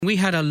We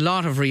had a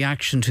lot of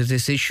reaction to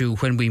this issue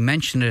when we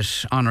mentioned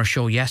it on our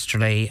show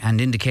yesterday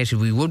and indicated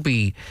we would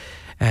be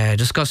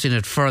discussing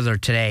it further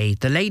today.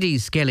 The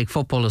Ladies Gaelic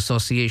Football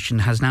Association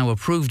has now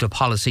approved a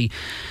policy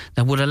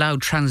that would allow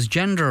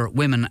transgender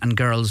women and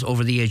girls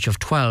over the age of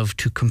 12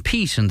 to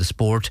compete in the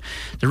sport.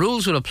 The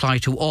rules will apply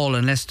to all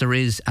unless there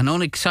is an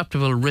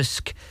unacceptable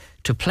risk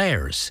to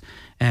players.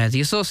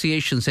 The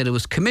association said it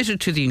was committed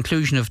to the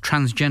inclusion of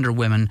transgender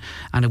women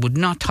and it would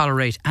not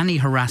tolerate any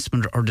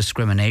harassment or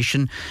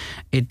discrimination.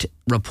 It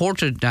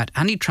reported that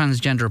any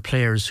transgender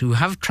players who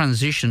have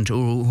transitioned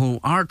or who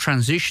are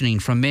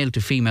transitioning from male to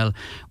female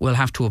will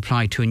have to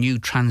apply to a new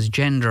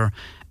transgender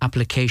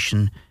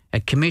application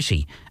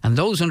committee, and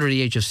those under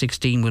the age of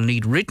 16 will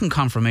need written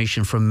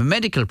confirmation from a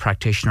medical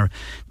practitioner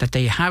that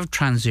they have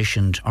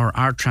transitioned or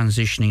are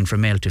transitioning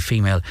from male to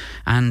female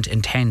and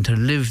intend to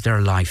live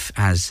their life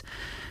as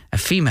a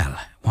female,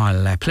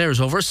 while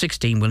players over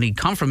 16 will need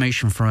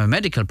confirmation from a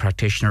medical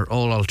practitioner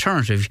or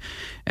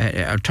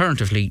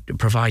alternatively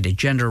provide a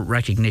gender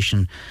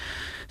recognition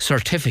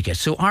certificate.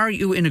 So are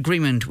you in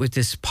agreement with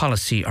this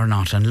policy or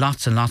not? And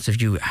lots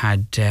of you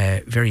had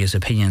various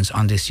opinions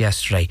on this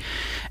yesterday.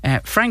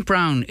 Frank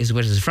Brown is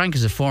with us. Frank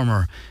is a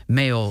former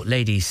Mayo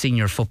Ladies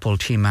senior football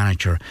team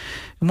manager.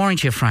 Good morning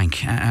to you,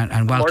 Frank,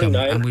 and welcome.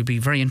 Morning, and we'd be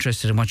very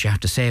interested in what you have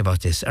to say about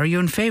this. Are you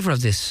in favour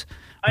of this?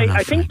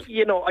 I think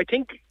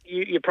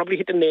you probably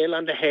hit the nail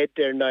on the head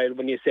there, Niall,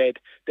 when you said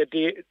that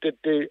the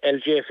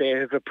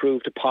LGFA have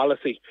approved a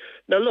policy.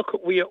 Now, look,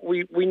 we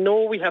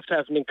know we have to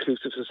have an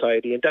inclusive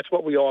society, and that's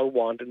what we all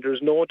want, and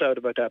there's no doubt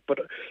about that. But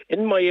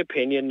in my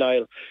opinion,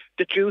 Niall,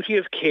 the duty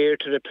of care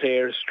to the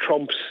players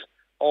trumps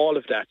all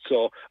of that.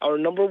 So our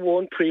number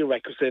one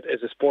prerequisite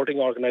as a sporting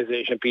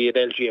organisation, be it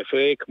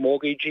LGFA,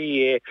 Camogie,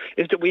 GAA,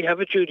 is that we have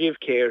a duty of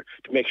care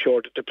to make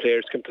sure that the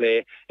players can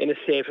play in a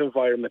safe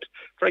environment.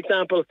 For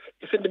example,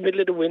 if in the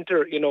middle of the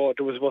winter,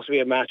 there was supposed to be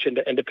a match and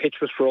the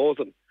pitch was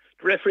frozen,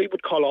 the referee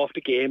would call off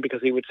the game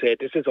because he would say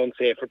this is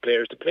unsafe for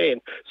players to play in.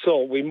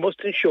 So we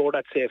must ensure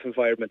that safe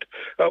environment.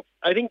 Now,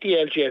 I think the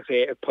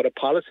LGFA have put a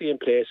policy in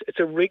place. It's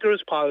a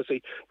rigorous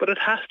policy, but it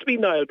has to be,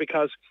 Niall,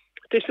 because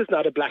this is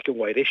not a black and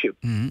white issue.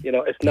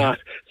 It's not.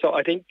 So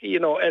I think,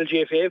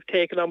 LGFA have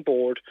taken on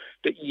board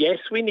that, yes,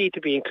 we need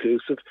to be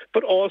inclusive,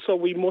 but also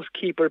we must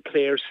keep our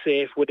players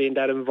safe within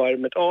that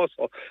environment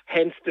also.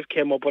 Hence, they've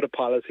come up with a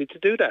policy to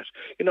do that.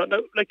 The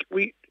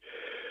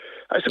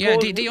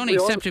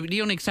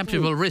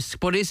unacceptable risk,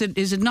 but is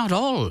it not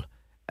all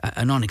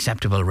an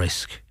unacceptable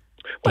risk?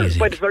 Well,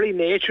 by the very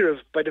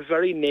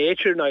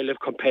nature, Niall, of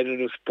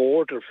competitive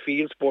sport or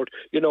field sport,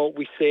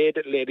 we say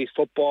that ladies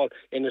football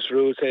in its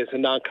rules says a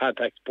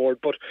non-contact sport,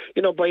 but,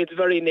 by its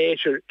very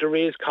nature, there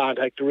is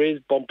contact, there is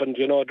bumping,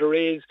 there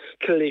is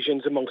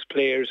collisions amongst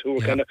players who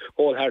are kind of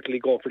wholeheartedly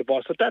going for the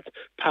ball. So that's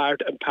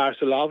part and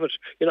parcel of it,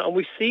 and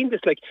we've seen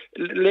this,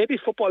 ladies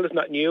football is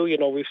not new,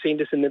 we've seen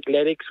this in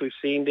athletics, we've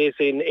seen this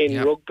in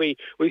rugby,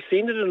 we've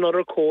seen it in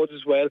other codes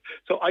as well.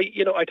 So I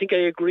think I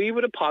agree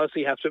with the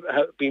policy have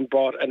been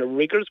brought and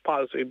a rigorous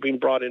policy being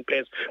brought in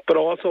place, but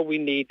also we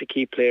need to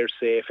keep players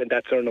safe, and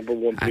that's our number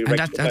one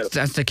prerequisite. And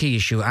that's the key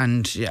issue.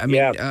 And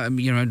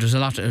there's a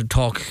lot of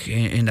talk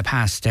in the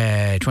past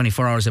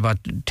 24 hours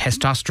about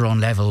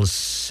testosterone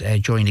levels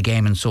during the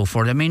game and so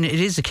forth. I mean, it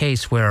is a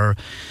case where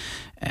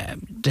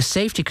the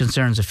safety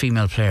concerns of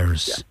female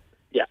players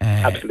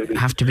absolutely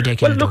have to be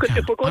taken into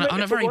account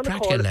on a very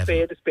practical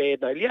level. A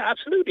spade now. Yeah,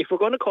 absolutely. If we're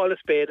going to call a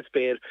spade,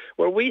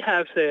 where we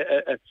have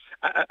a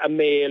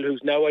male who's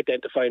now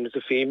identifying as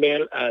a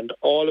female and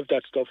all of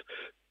that stuff,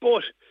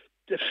 but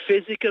the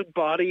physical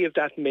body of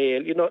that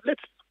male,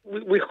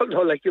 we all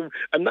know,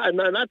 I'm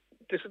not.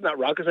 This is not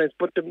rocket science,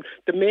 but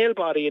the male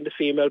body and the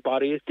female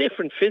body is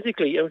different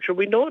physically. I'm sure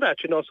we know that,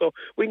 so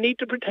we need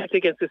to protect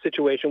against the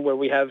situation where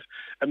we have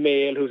a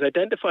male who's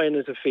identifying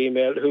as a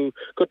female who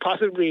could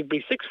possibly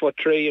be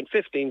 6'3" and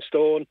 15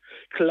 stone,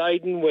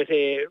 colliding with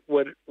a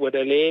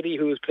lady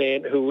who is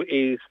playing who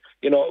is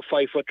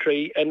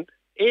 5'3" and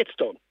 8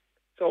 stone.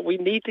 So we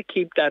need to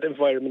keep that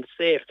environment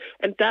safe.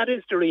 And that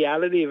is the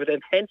reality of it.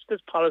 And hence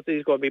this policy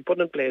is going to be put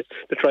in place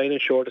to try and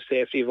ensure the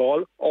safety of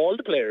all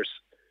the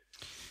players.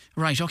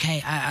 Right,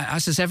 okay.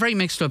 As I say, very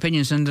mixed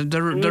opinions, and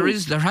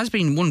there has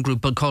been one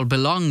group called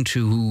Belong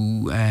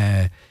to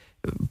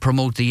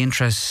promote the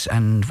interests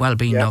and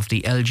well-being of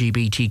the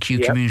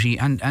LGBTQ community,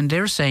 and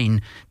they're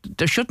saying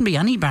there shouldn't be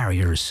any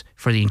barriers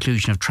for the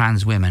inclusion of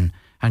trans women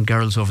and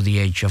girls over the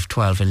age of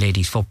 12 in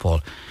ladies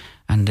football.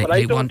 And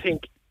I don't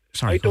think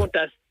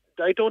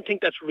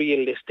that's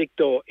realistic,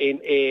 though, in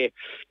a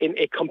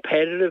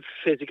competitive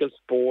physical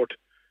sport.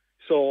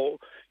 So,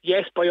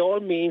 yes, by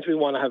all means, we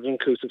want to have an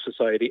inclusive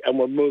society, and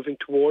we're moving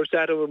towards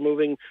that, and we're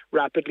moving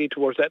rapidly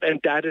towards that, and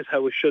that is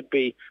how it should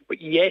be.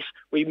 But yes,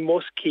 we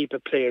must keep a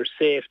player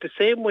safe. The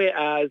same way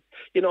as,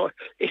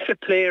 if a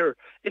player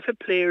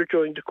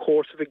during the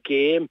course of a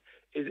game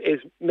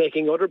is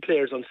making other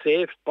players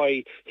unsafe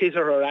by his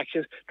or her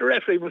actions, the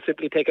referee will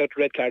simply take out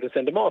the red card and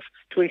send them off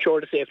to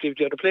ensure the safety of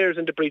the other players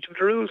and the breach of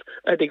the rules.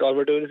 I think all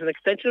we're doing is an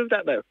extension of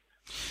that now.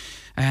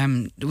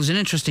 There was an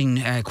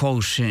interesting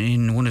quote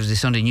in one of the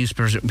Sunday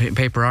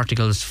newspaper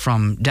articles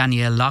from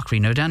Danielle Lockery.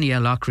 Now,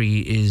 Danielle Lockery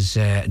is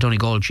a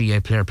Donegal GA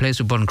player, plays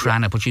with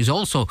Buncrana, but she's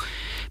also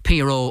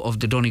PRO of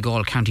the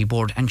Donegal County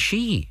Board, and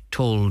she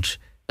told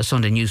a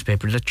Sunday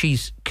newspaper that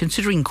she's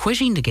considering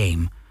quitting the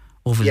game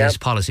over this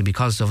policy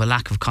because of a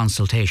lack of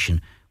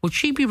consultation. Would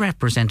she be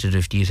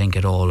representative, do you think,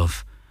 at all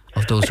of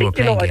those who are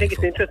playing? I think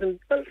it's interesting.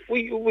 Well,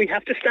 we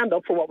have to stand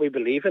up for what we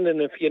believe in,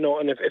 and if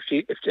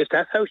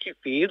that's how she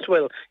feels,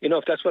 well,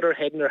 if that's what her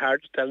head and her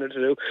heart is telling her to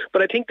do.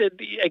 But I think that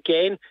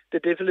again, the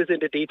devil is in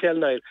the detail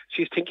now.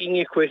 She's thinking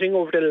of quitting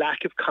over the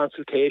lack of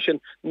consultation,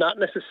 not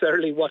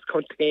necessarily what's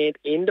contained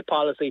in the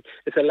policy.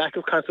 It's a lack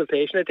of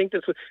consultation. I think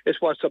this is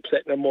what's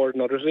upsetting her more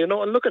than others. And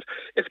look at,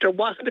 if there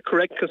wasn't a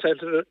correct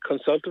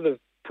consultative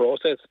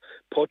process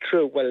put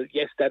through, well,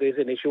 yes, that is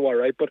an issue, all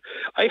right. But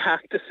I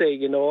have to say,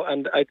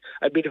 and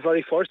I'd be the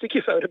very first to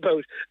give out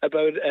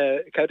about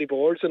county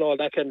boards and all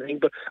that kind of thing.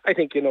 But I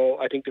think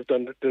they've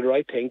done the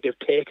right thing. They've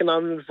taken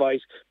on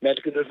advice,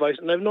 medical advice,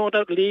 and I've no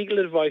doubt legal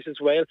advice as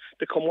well,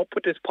 to come up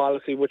with this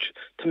policy, which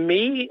to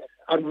me,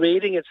 on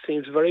reading it,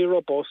 seems very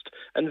robust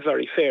and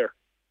very fair.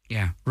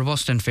 Yeah,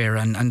 robust and fair.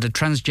 And the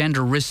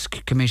Transgender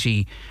Risk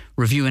Committee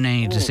reviewing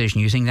any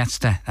decision, you think that's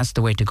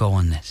the way to go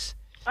on this?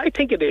 I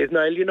think it is,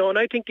 Niall, and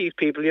I think these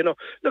people,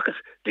 look at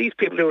these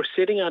people who are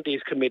sitting on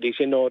these committees,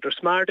 they're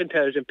smart,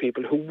 intelligent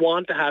people who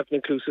want to have an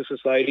inclusive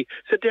society,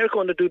 so they're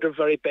going to do their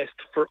very best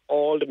for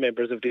all the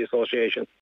members of the association.